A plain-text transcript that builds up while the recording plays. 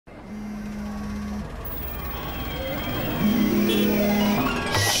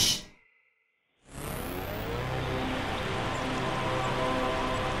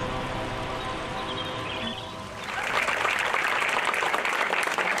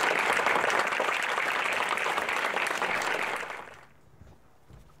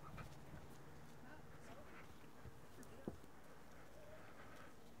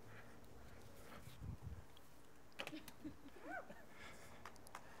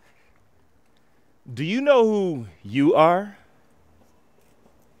Do you know who you are?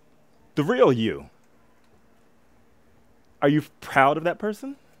 The real you. Are you proud of that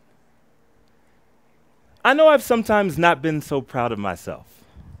person? I know I've sometimes not been so proud of myself.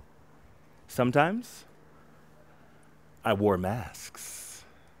 Sometimes I wore masks.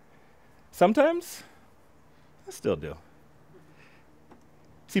 Sometimes I still do.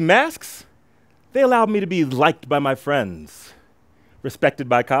 See, masks, they allowed me to be liked by my friends, respected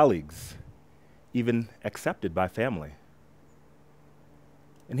by colleagues, even accepted by family.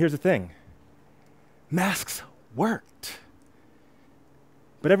 And here's the thing, masks worked.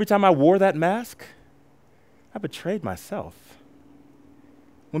 But every time I wore that mask, I betrayed myself.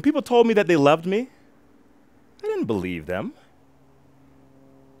 When people told me that they loved me, I didn't believe them.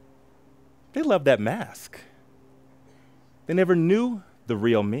 They loved that mask. They never knew the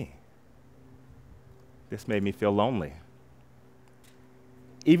real me. This made me feel lonely.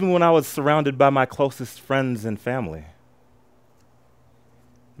 Even when I was surrounded by my closest friends and family.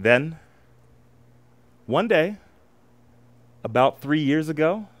 Then, one day, about 3 years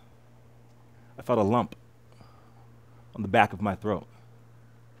ago, I felt a lump on the back of my throat.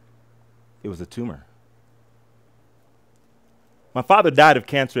 It was a tumor. My father died of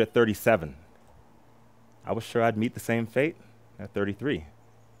cancer at 37. I was sure I'd meet the same fate at 33.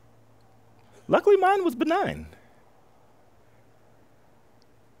 Luckily, mine was benign.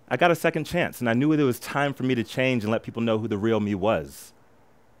 I got a second chance, and I knew it was time for me to change and let people know who the real me was.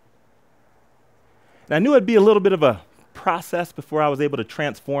 And I knew it'd be a little bit of a process before I was able to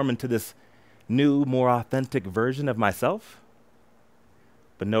transform into this new, more authentic version of myself.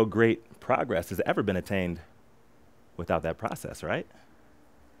 But no great progress has ever been attained without that process, right?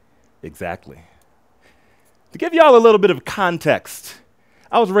 Exactly. To give y'all a little bit of context,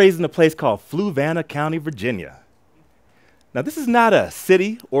 I was raised in a place called Fluvanna County, Virginia. Now, this is not a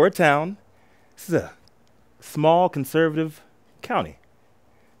city or a town. This is a small, conservative county.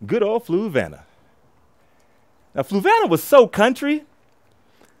 Good old Fluvanna. Now, Fluvanna was so country,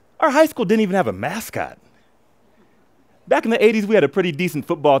 our high school didn't even have a mascot. Back in the 80s, we had a pretty decent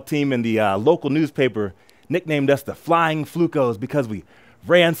football team, and the local newspaper nicknamed us the Flying Flukos because we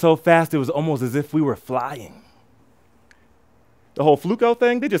ran so fast it was almost as if we were flying. The whole Fluco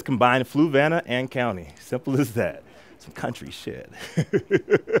thing, they just combined Fluvanna and county. Simple as that. Some country shit.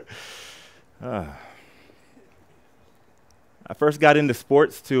 I first got into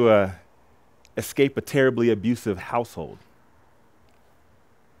sports to escape a terribly abusive household.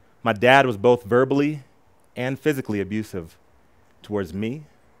 My dad was both verbally and physically abusive towards me,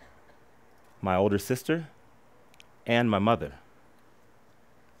 my older sister, and my mother.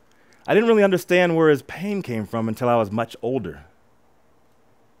 I didn't really understand where his pain came from until I was much older.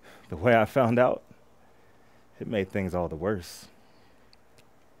 The way I found out, it made things all the worse.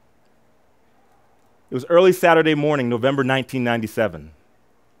 It was early Saturday morning, November 1997.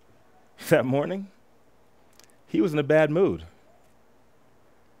 That morning, he was in a bad mood.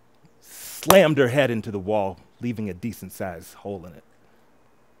 Slammed her head into the wall, leaving a decent-sized hole in it.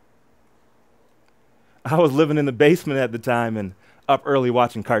 I was living in the basement at the time and up early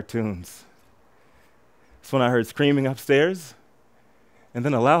watching cartoons. That's when I heard screaming upstairs, and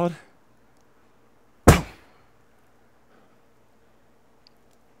then a loud boom.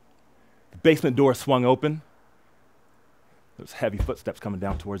 The basement door swung open. There was heavy footsteps coming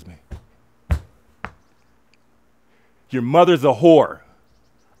down towards me. Your mother's a whore.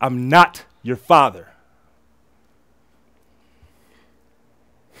 I'm not your father.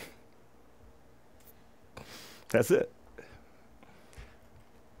 That's it.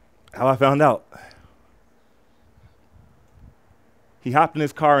 How I found out. He hopped in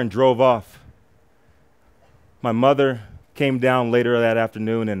his car and drove off. My mother came down later that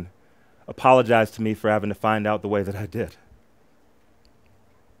afternoon and apologized to me for having to find out the way that I did.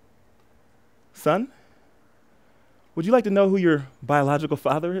 Son, would you like to know who your biological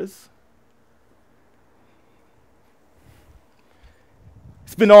father is?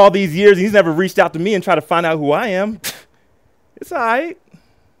 It's been all these years and he's never reached out to me and tried to find out who I am. It's all right.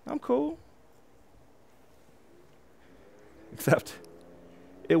 I'm cool. Except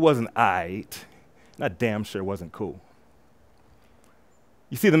it wasn't all right. And I damn sure wasn't cool.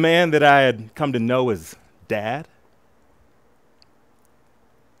 You see, the man that I had come to know as Dad,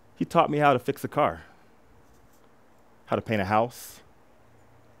 he taught me how to fix a car, how to paint a house,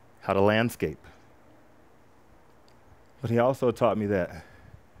 how to landscape. But he also taught me that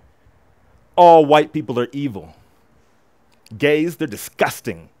all white people are evil. Gays, they're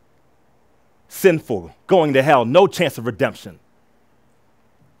disgusting, sinful, going to hell, no chance of redemption.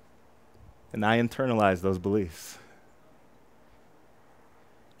 And I internalized those beliefs.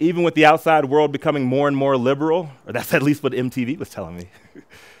 even with the outside world becoming more and more liberal, or that's at least what MTV was telling me.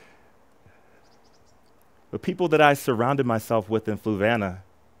 The people that I surrounded myself with in Fluvanna,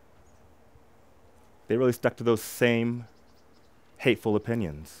 they really stuck to those same hateful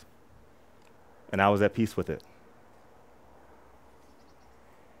opinions, and I was at peace with it.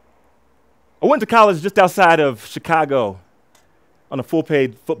 I went to college just outside of Chicago on a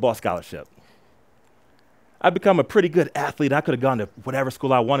full-paid football scholarship. I'd become a pretty good athlete. I could have gone to whatever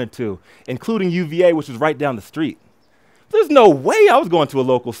school I wanted to, including UVA, which was right down the street. There's no way I was going to a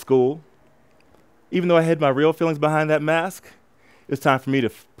local school. Even though I hid my real feelings behind that mask, it was time for me to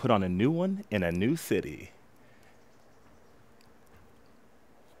put on a new one in a new city.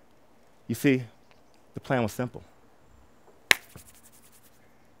 You see, the plan was simple.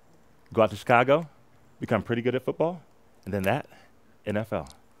 Go out to Chicago, become pretty good at football, and then that, NFL.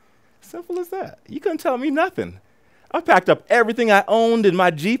 Simple as that. You couldn't tell me nothing. I packed up everything I owned in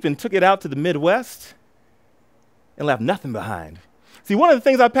my Jeep and took it out to the Midwest and left nothing behind. See, one of the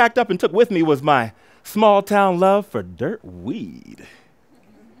things I packed up and took with me was my small town love for dirt weed.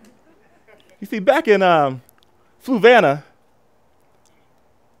 You see, back in Fluvanna,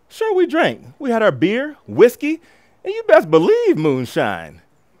 sure we drank. We had our beer, whiskey, and you best believe moonshine.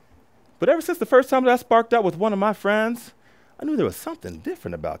 But ever since the first time that I sparked up with one of my friends, I knew there was something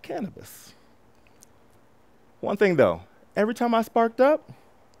different about cannabis. One thing though, every time I sparked up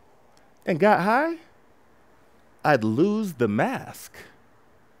and got high, I'd lose the mask.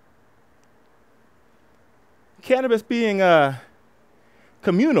 Cannabis being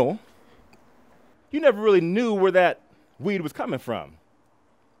communal, you never really knew where that weed was coming from.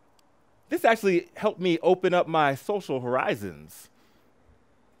 This actually helped me open up my social horizons.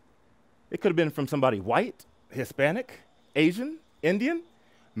 It could have been from somebody white, Hispanic, Asian, Indian,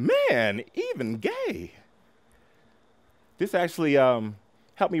 man, even gay. This actually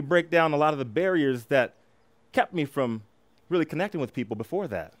helped me break down a lot of the barriers that kept me from really connecting with people before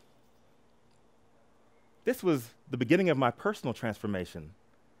that. This was the beginning of my personal transformation.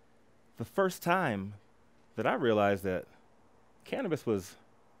 The first time that I realized that cannabis was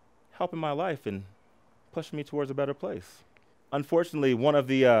helping my life and pushing me towards a better place. Unfortunately, one of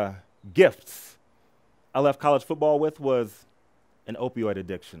the gifts I left college football with was an opioid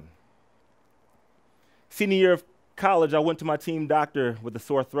addiction. Senior year of college, I went to my team doctor with a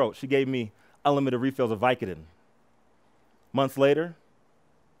sore throat. She gave me unlimited refills of Vicodin. Months later,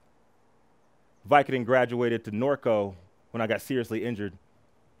 Vicodin graduated to Norco when I got seriously injured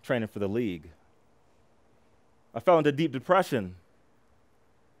training for the league. I fell into deep depression.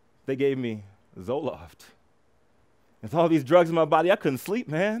 They gave me Zoloft. With all these drugs in my body, I couldn't sleep,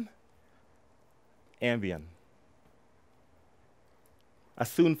 man. Ambien. I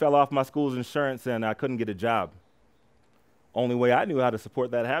soon fell off my school's insurance and I couldn't get a job. Only way I knew how to support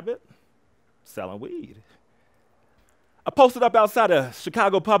that habit, selling weed. I posted up outside a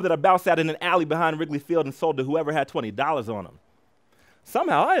Chicago pub that I bounced at in an alley behind Wrigley Field and sold to whoever had $20 on them.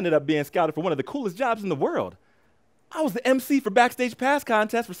 Somehow I ended up being scouted for one of the coolest jobs in the world. I was the MC for backstage pass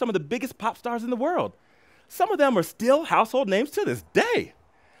contests for some of the biggest pop stars in the world. Some of them are still household names to this day.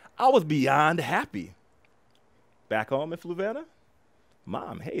 I was beyond happy. Back home in Fluvanna,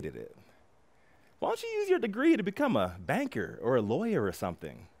 Mom hated it. Why don't you use your degree to become a banker or a lawyer or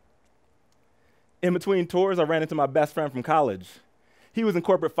something? In between tours, I ran into my best friend from college. He was in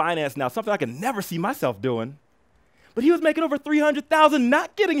corporate finance now, something I could never see myself doing. But he was making over $300,000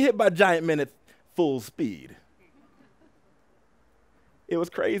 not getting hit by giant men at full speed. It was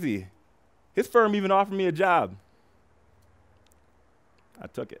crazy. His firm even offered me a job. I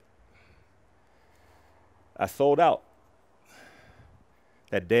took it. I sold out.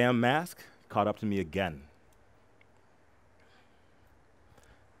 That damn mask caught up to me again.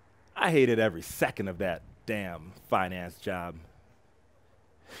 I hated every second of that damn finance job.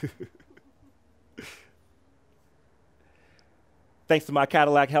 Thanks to my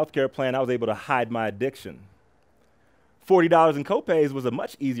Cadillac healthcare plan, I was able to hide my addiction. $40 in copays was a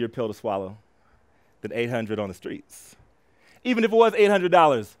much easier pill to swallow than $800 on the streets. Even if it was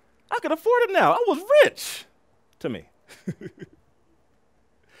 $800, I could afford it now. I was rich, to me.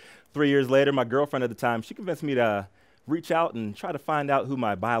 3 years later, my girlfriend at the time, she convinced me to reach out and try to find out who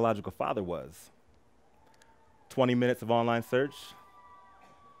my biological father was. 20 minutes of online search,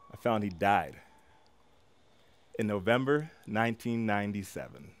 I found he died in November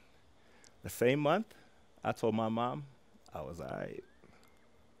 1997. The same month, I told my mom I was all right.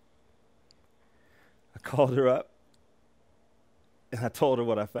 I called her up, and I told her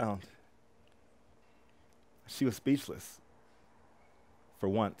what I found. She was speechless for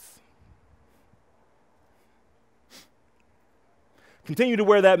once. Continued to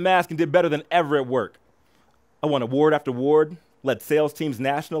wear that mask and did better than ever at work. I won award after award, led sales teams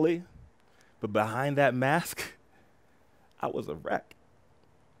nationally, but behind that mask, I was a wreck.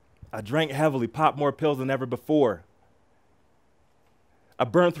 I drank heavily, popped more pills than ever before. I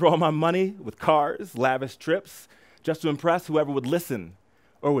burned through all my money with cars, lavish trips, just to impress whoever would listen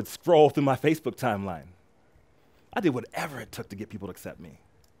or would scroll through my Facebook timeline. I did whatever it took to get people to accept me.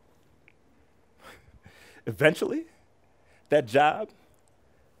 Eventually, that job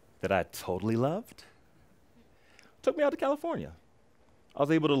that I totally loved took me out to California. I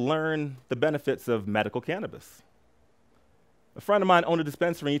was able to learn the benefits of medical cannabis. A friend of mine owned a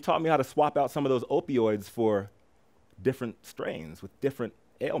dispensary, and he taught me how to swap out some of those opioids for different strains with different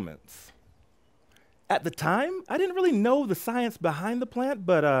ailments. At the time, I didn't really know the science behind the plant,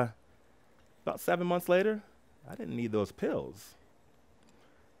 but about 7 months later, I didn't need those pills.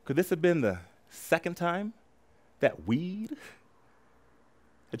 Could this have been the second time that weed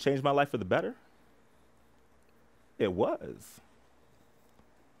had changed my life for the better? It was.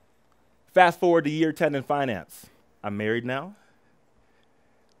 Fast forward to year 10 in finance. I'm married now,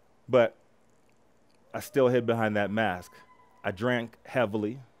 but I still hid behind that mask. I drank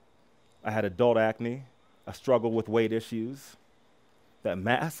heavily. I had adult acne. I struggled with weight issues. That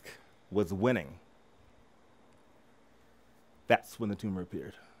mask was winning. That's when the tumor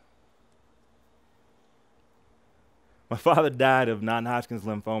appeared. My father died of non-Hodgkin's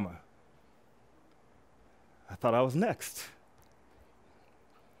lymphoma. I thought I was next.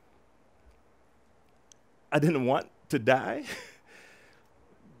 I didn't want to die,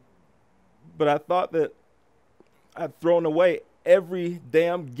 but I thought that I'd thrown away every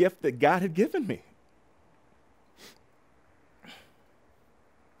damn gift that God had given me.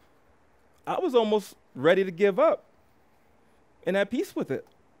 I was almost ready to give up and at peace with it.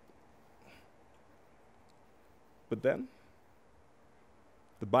 But then,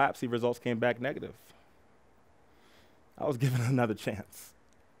 the biopsy results came back negative. I was given another chance.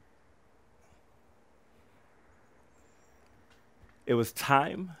 It was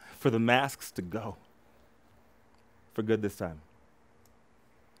time for the masks to go. For good this time.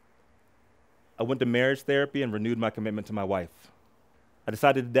 I went to marriage therapy and renewed my commitment to my wife. I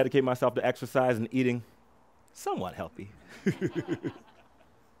decided to dedicate myself to exercise and eating somewhat healthy.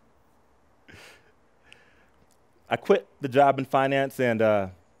 I quit the job in finance and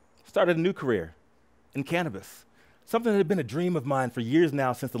started a new career in cannabis, something that had been a dream of mine for years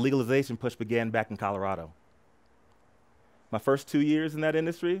now since the legalization push began back in Colorado. My first 2 years in that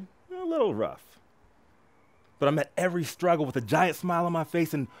industry, a little rough. But I met every struggle with a giant smile on my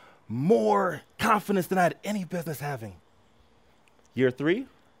face and more confidence than I had any business having. Year 3,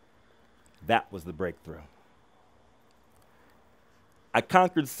 that was the breakthrough. I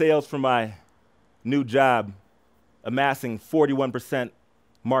conquered sales for my new job, amassing 41%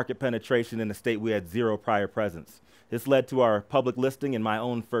 market penetration in a state we had 0 prior presence. This led to our public listing and my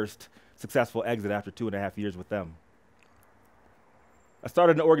own first successful exit after 2.5 years with them. I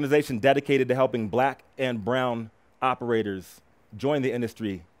started an organization dedicated to helping Black and brown operators join the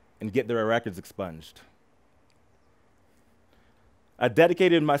industry and get their records expunged. I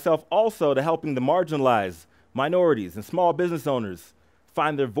dedicated myself also to helping the marginalized, minorities, and small business owners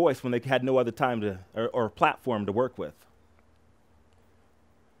find their voice when they had no other time to, or platform to work with.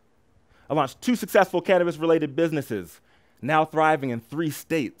 I launched 2 successful cannabis-related businesses, now thriving in 3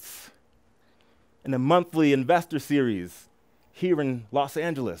 states, and a monthly investor series here in Los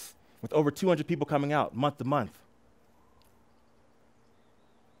Angeles with over 200 people coming out month to month.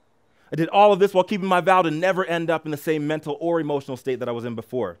 I did all of this while keeping my vow to never end up in the same mental or emotional state that I was in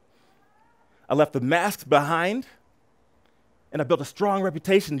before. I left the masks behind, and I built a strong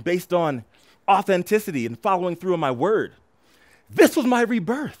reputation based on authenticity and following through on my word. This was my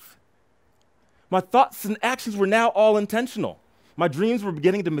rebirth. My thoughts and actions were now all intentional. My dreams were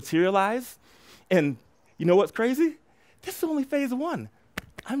beginning to materialize, and you know what's crazy? This is only phase 1.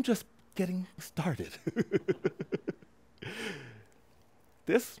 I'm just getting started.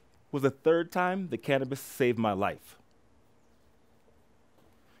 This was the 3rd time that cannabis saved my life.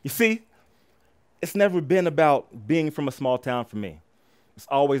 You see, it's never been about being from a small town for me. It's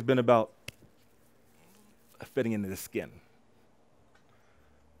always been about fitting into the skin.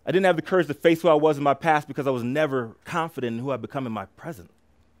 I didn't have the courage to face who I was in my past because I was never confident in who I've become in my present.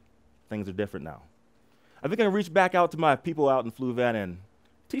 Things are different now. I think I can reach back out to my people out in Fluvan and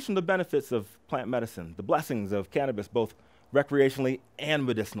teach them the benefits of plant medicine, the blessings of cannabis, both recreationally and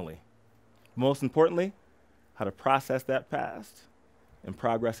medicinally. Most importantly, how to process that past and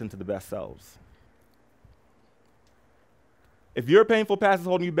progress into the best selves. If your painful past is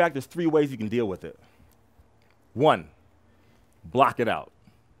holding you back, there's 3 ways you can deal with it. 1, block it out.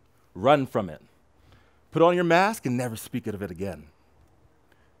 Run from it. Put on your mask and never speak of it again.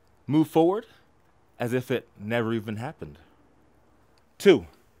 Move forward as if it never even happened. 2,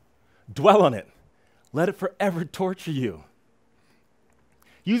 dwell on it. Let it forever torture you.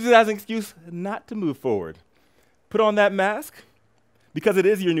 Use it as an excuse not to move forward. Put on that mask because it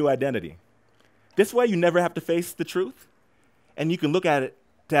is your new identity. This way you never have to face the truth, and you can look at it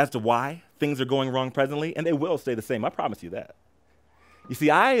as to why things are going wrong presently, and they will stay the same. I promise you that. You see,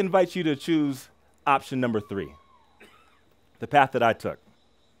 I invite you to choose option number 3, the path that I took.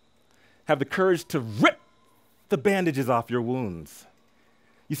 Have the courage to rip the bandages off your wounds.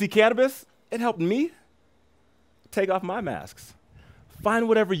 You see, cannabis, it helped me take off my masks. Find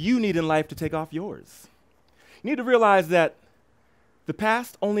whatever you need in life to take off yours. You need to realize that the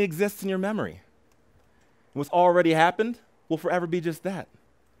past only exists in your memory. What's already happened will forever be just that,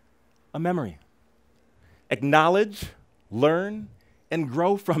 a memory. Acknowledge, learn, and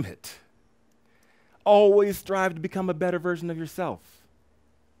grow from it. Always strive to become a better version of yourself.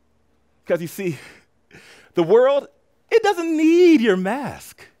 Because you see, the world, it doesn't need your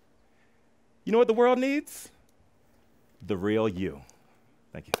mask. You know what the world needs? The real you.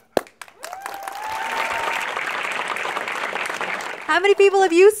 Thank you. How many people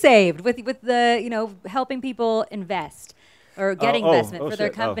have you saved with the, helping people invest or get investment for their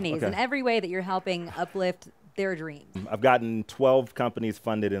companies in every way that you're helping uplift their dreams? I've gotten 12 companies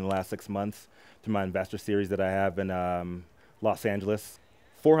funded in the last 6 months through my investor series that I have in Los Angeles.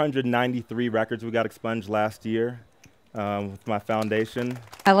 493 records we got expunged last year with my foundation.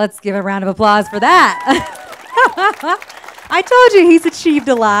 Let's give a round of applause for that. I told you he's achieved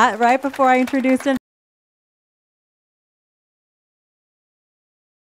a lot right before I introduced him.